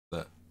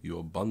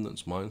Your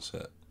abundance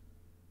mindset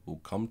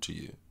will come to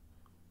you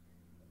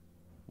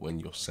when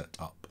you're set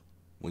up.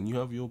 When you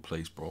have your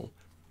place, bro,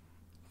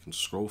 you can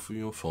scroll through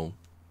your phone,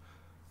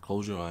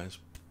 close your eyes,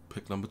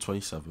 pick number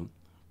 27.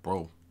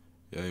 Bro,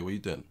 yeah, what you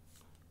doing?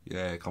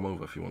 Yeah, come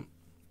over if you want.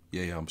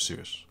 Yeah, I'm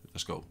serious.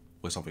 Let's go.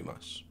 Wear something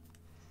nice.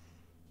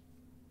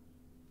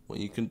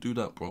 When you can do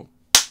that, bro,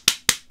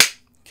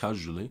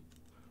 casually,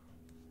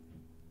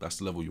 that's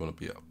the level you want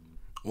to be at.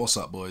 What's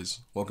up, boys?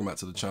 Welcome back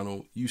to the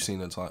channel. You've seen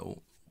the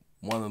title.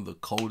 One of the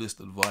coldest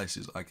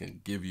advices I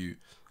can give you,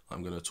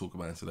 I'm going to talk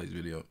about in today's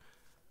video.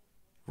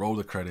 Roll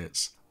the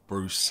credits.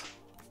 Bruce.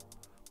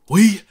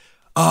 We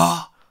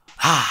are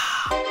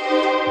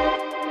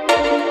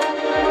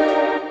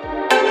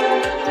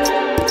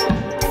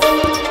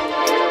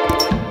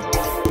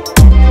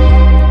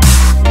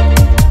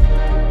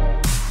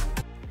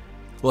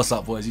What's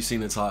up, boys? You've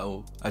seen the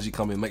title. As you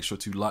come in, make sure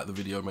to like the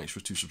video, make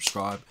sure to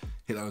subscribe,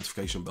 hit that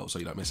notification bell so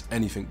you don't miss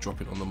anything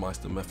dropping on the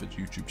Mizster Method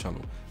YouTube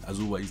channel. As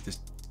always, this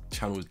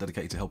channel is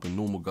dedicated to helping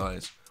normal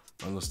guys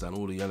understand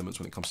all the elements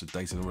when it comes to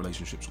dating and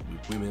relationships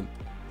with women.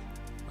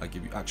 I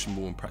give you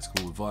actionable and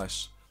practical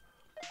advice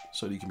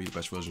so that you can be the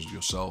best versions of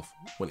yourself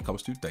when it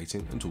comes to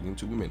dating and talking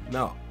to women.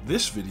 Now,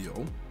 this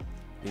video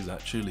is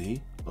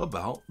actually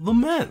about the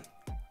men.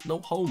 No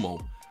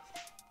homo.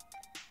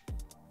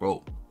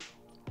 Bro,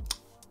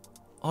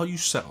 are you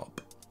set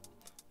up?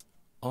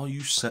 Are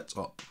you set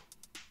up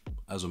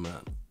as a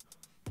man?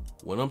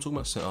 When I'm talking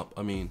about set up,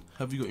 I mean,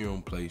 have you got your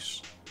own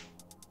place?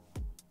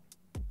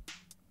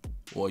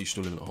 Or are you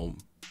still living at home?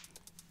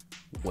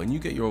 When you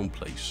get your own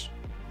place,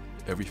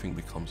 everything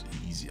becomes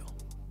easier.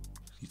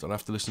 You don't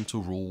have to listen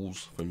to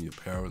rules from your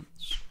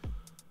parents.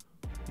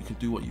 You can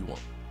do what you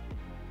want.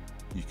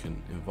 You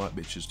can invite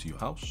bitches to your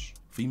house,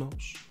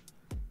 females,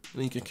 and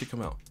then you can kick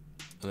them out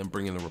and then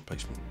bring in a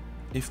replacement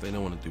if they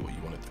don't want to do what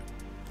you want to do.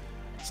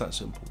 It's that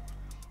simple.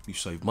 You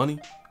save money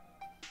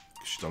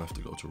because you don't have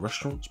to go to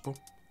restaurants, bro.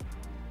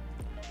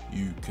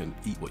 You can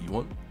eat what you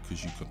want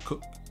because you can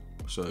cook.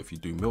 So if you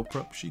do meal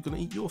prep, she's gonna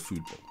eat your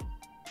food, bro.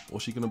 Or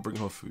she's gonna bring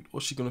her food,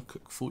 or she's gonna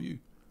cook for you.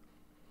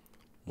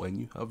 When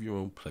you have your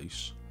own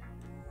place,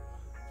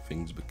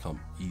 things become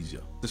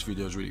easier. This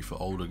video is really for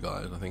older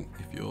guys. I think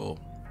if you're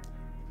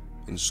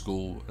in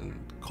school and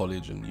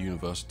college and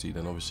university,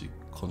 then obviously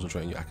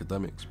concentrate on your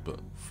academics.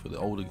 But for the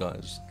older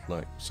guys,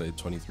 like say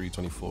 23,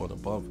 24 and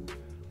above,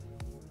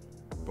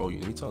 bro, you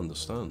need to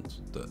understand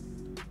that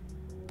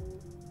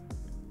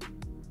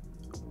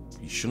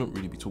you shouldn't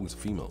really be talking to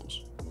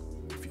females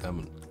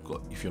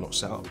if you're not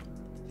set up.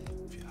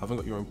 If you haven't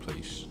got your own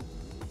place,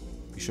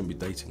 you shouldn't be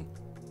dating.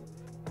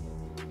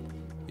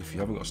 If you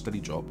haven't got a steady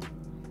job,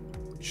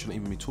 you shouldn't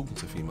even be talking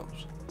to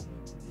females.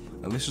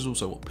 And this is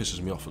also what pisses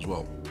me off as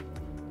well.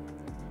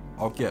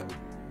 I'll get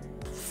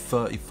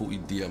 30, 40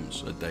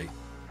 DMs a day.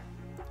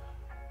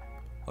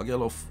 I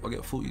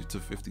get 40 to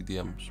 50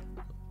 DMs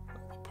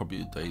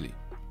probably daily,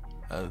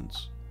 and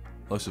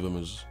most of them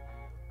is,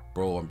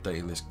 bro, I'm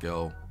dating this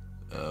girl,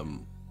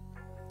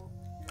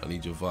 I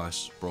need your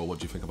advice, bro. What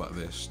do you think about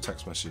this?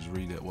 Text message,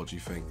 read it. What do you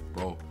think,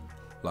 bro?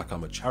 Like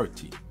I'm a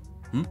charity.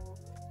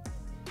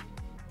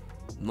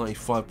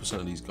 95%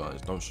 of these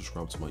guys don't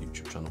subscribe to my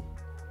YouTube channel.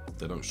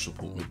 They don't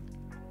support me.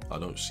 I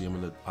don't see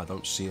them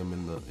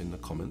in the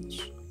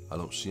comments. I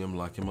don't see them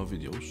liking my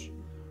videos.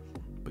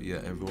 But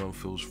yeah, everyone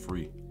feels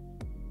free.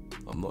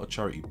 I'm not a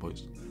charity,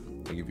 boys.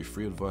 I give you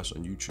free advice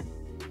on YouTube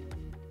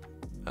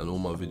and all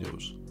my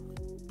videos.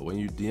 But when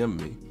you DM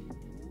me,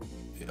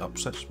 it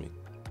upsets me.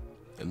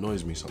 It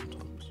annoys me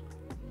sometimes.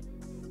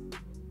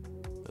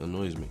 It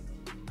annoys me.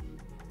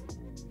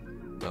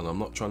 And I'm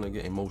not trying to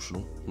get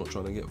emotional. I'm not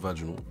trying to get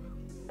vaginal.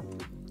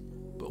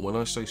 But when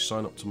I say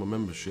sign up to my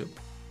membership,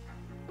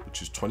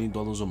 which is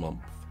 $20 a month,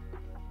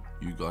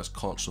 you guys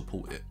can't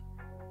support it.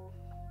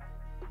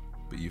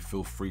 But you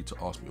feel free to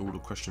ask me all the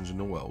questions in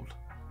the world.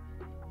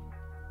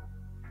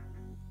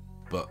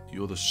 But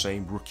you're the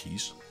same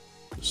rookies,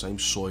 the same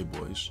soy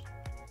boys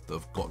that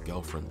have got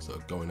girlfriends, that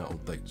are going out on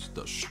dates,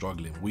 that are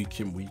struggling week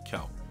in, week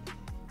out.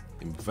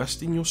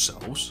 Invest in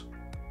yourselves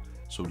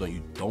so that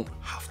you don't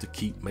have to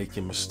keep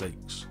making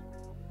mistakes.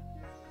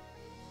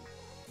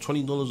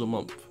 $20 a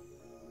month.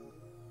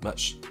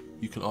 That's,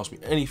 you can ask me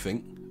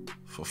anything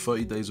for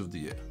 30 days of the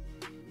year.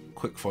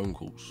 Quick phone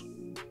calls.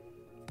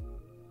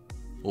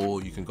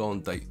 Or you can go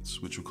on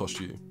dates, which will cost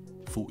you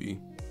 40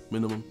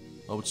 minimum,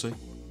 I would say.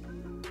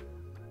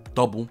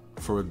 Double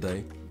for a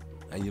day,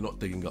 and you're not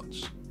digging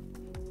guts.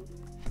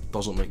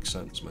 Doesn't make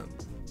sense, man.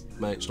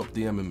 Mate, stop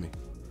DMing me.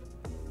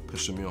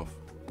 Pissing me off.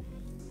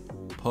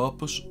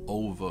 Purpose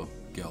over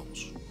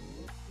girls.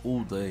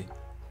 All day,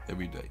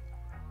 every day.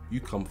 You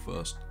come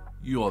first.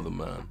 You are the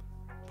man.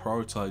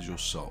 Prioritize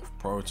yourself.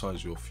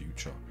 Prioritize your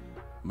future.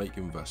 Make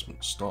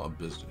investments. Start a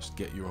business.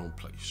 Get your own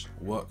place.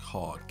 Work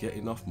hard. Get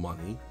enough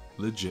money,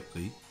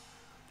 legitly,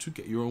 to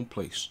get your own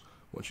place.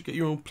 Once you get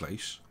your own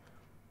place,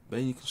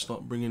 then you can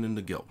start bringing in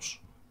the girls.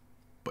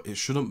 But it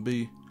shouldn't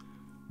be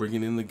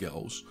bringing in the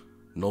girls,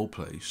 no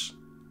place,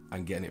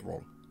 and getting it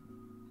wrong.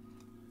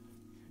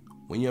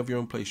 When you have your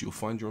own place, you'll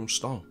find your own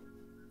style.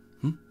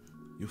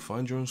 You'll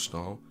find your own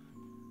style.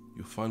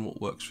 You'll find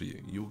what works for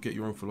you. You'll get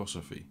your own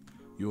philosophy.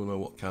 You'll know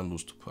what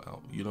candles to put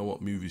out. You know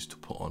what movies to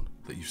put on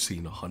that you've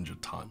seen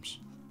 100 times.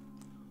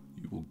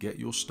 You will get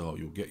your style,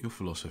 you'll get your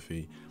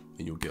philosophy,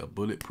 and you'll get a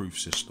bulletproof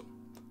system.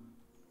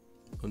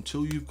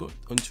 Until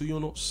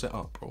you're not set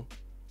up, bro.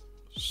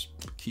 Just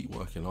keep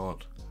working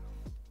hard.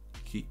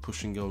 Keep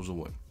pushing girls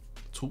away.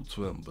 Talk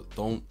to them, but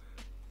don't.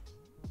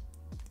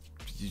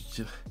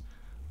 It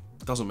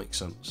doesn't make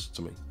sense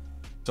to me.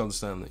 To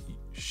understand that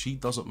she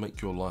doesn't make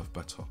your life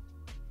better.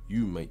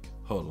 You make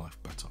her life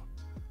better.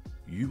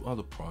 You are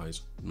the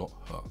prize, not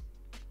her.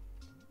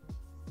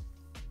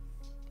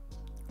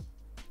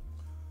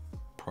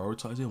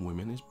 Prioritizing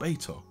women is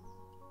beta.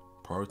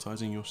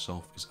 Prioritizing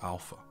yourself is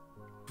alpha.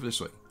 Put it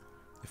this way,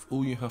 if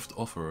all you have to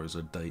offer her is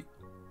a date,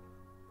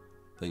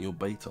 then you're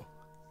beta.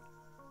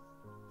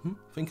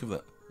 Think of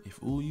that.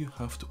 If all you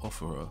have to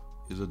offer her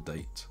is a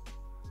date,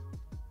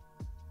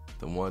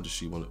 then why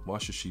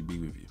should she be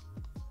with you?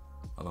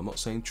 And I'm not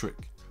saying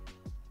trick,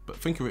 but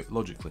think of it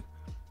logically.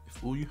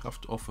 If all you have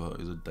to offer her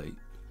is a date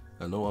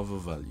and no other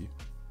value,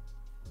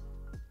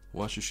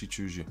 why should she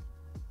choose you?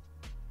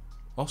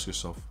 Ask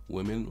yourself,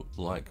 women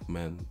like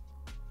men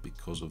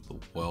because of the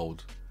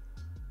world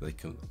they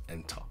can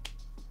enter.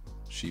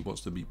 She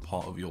wants to be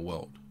part of your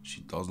world.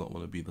 She does not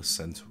want to be the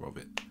center of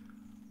it.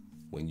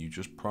 When you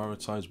just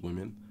prioritize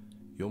women,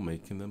 you're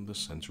making them the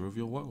center of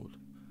your world.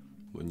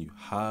 When you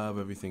have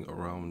everything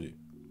around you,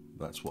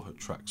 that's what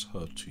attracts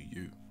her to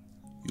you.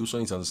 You also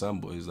need to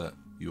understand, boys, that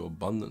your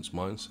abundance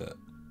mindset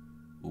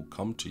will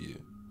come to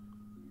you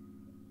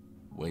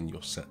when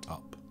you're set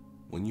up.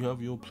 When you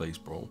have your place,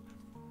 bro,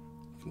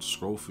 you can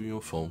scroll through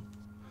your phone,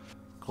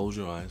 close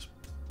your eyes,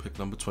 pick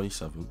number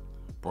 27.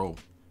 Bro,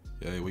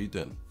 yeah, what you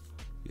doing?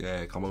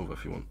 Yeah, come over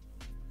if you want.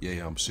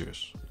 Yeah, I'm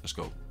serious. Let's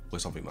go. Wear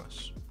something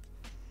nice.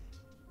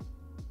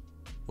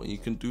 When you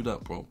can do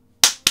that, bro,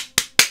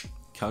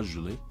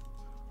 casually,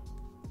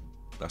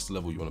 that's the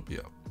level you want to be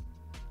at.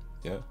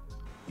 Yeah?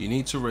 You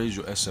need to raise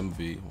your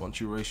SMV. Once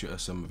you raise your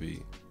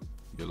SMV,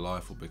 your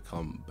life will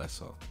become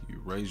better.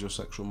 You raise your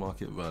sexual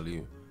market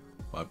value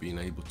by being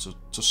able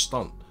to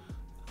stunt.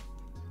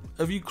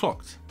 Have you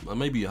clocked?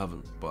 Maybe you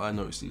haven't, but I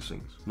noticed these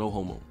things. No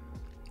homo.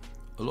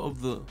 A lot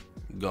of the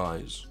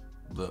guys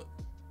that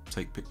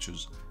take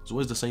pictures, it's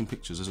always the same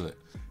pictures, isn't it?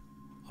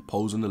 I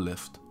pose in the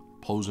lift,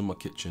 pose in my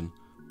kitchen,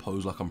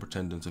 pose like I'm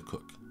pretending to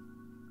cook.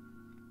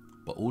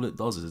 But all it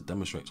does is it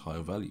demonstrates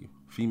higher value.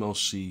 Females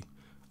see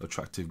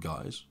attractive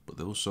guys, but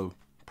they also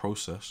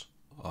process,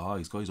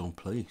 he's got his own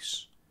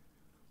place.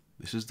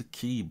 This is the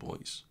key,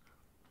 boys.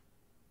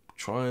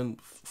 Try and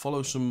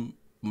follow some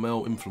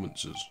male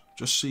influencers.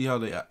 Just see how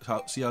they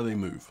act, see how they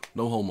move.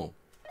 No homo.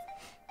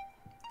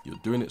 You're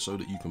doing it so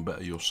that you can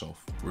better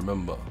yourself.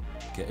 Remember,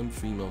 getting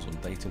females on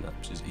dating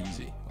apps is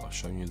easy. I've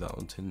shown you that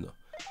on Tinder.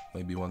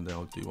 Maybe one day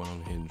I'll do one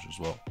on Hinge as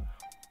well.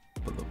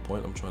 But the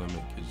point I'm trying to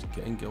make is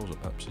getting girls on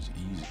apps is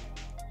easy.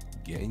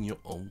 Getting your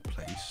own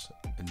place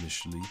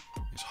initially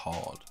is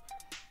hard.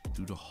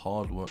 Do the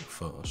hard work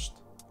first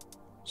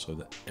so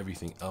that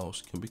everything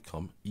else can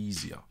become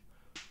easier.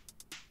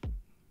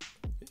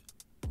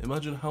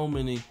 Imagine how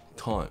many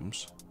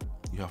times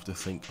you have to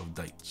think of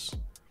dates.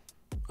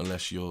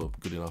 Unless you're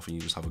good enough and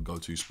you just have a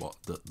go-to spot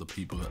that the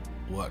people that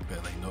work there,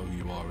 they know who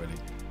you are already,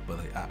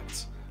 but they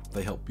act,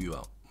 they help you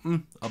out.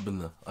 I've been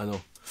there, I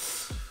know.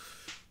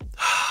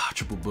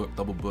 Triple book,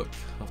 double book.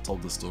 I've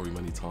told the story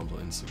many times on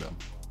Instagram.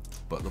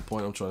 But the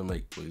point I'm trying to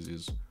make, please,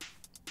 is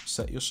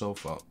set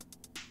yourself up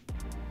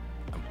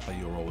and play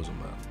your role as a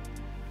man.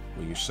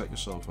 When you set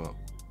yourself up,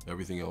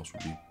 everything else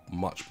will be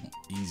much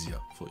easier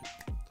for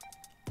you.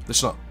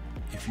 Listen up,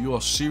 if you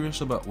are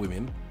serious about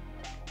women,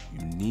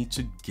 you need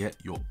to get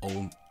your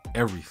own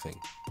everything.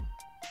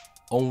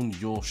 Own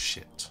your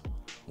shit.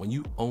 When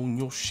you own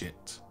your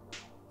shit,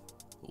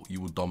 you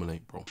will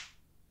dominate, bro.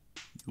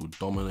 You will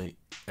dominate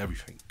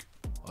everything.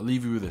 I'll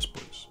leave you with this,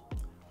 boys.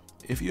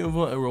 If you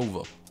invite her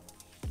over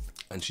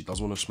and she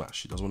doesn't want to smash,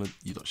 she doesn't want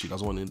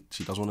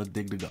to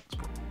dig the guts,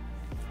 bro.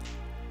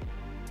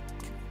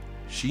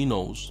 She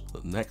knows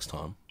that next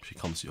time she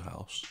comes to your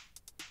house,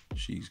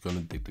 she's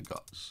gonna dig the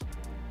guts.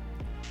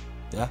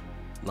 Yeah,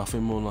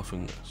 nothing more,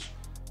 nothing less.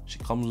 She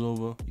comes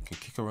over, you can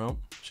kick her out.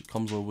 She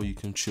comes over, you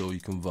can chill, you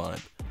can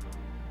vibe.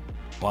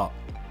 But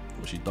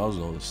what she does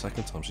know, the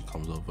second time she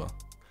comes over,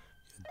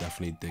 you're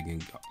definitely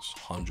digging guts,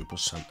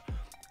 100%.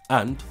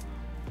 And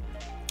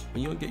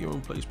when you get your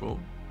own place, bro,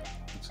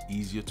 it's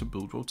easier to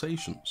build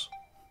rotations.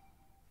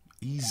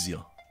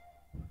 Easier.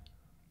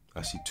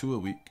 I see 2 a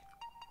week.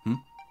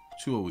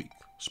 2 a week.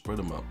 Spread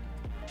them out.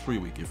 3 a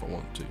week if I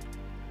want to.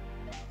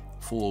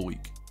 4 a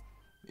week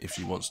if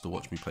she wants to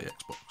watch me play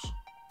Xbox.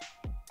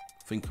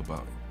 Think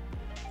about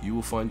it. You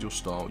will find your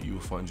style, you will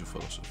find your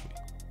philosophy.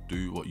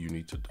 Do what you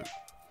need to do.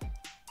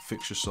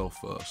 Fix yourself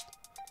first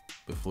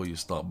before you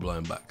start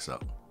blowing backs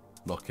out.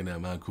 Knocking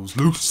them ankles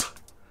loose.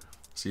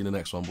 See you in the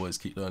next one, boys.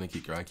 Keep learning,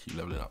 keep grinding, keep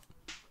leveling up.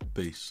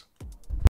 Peace.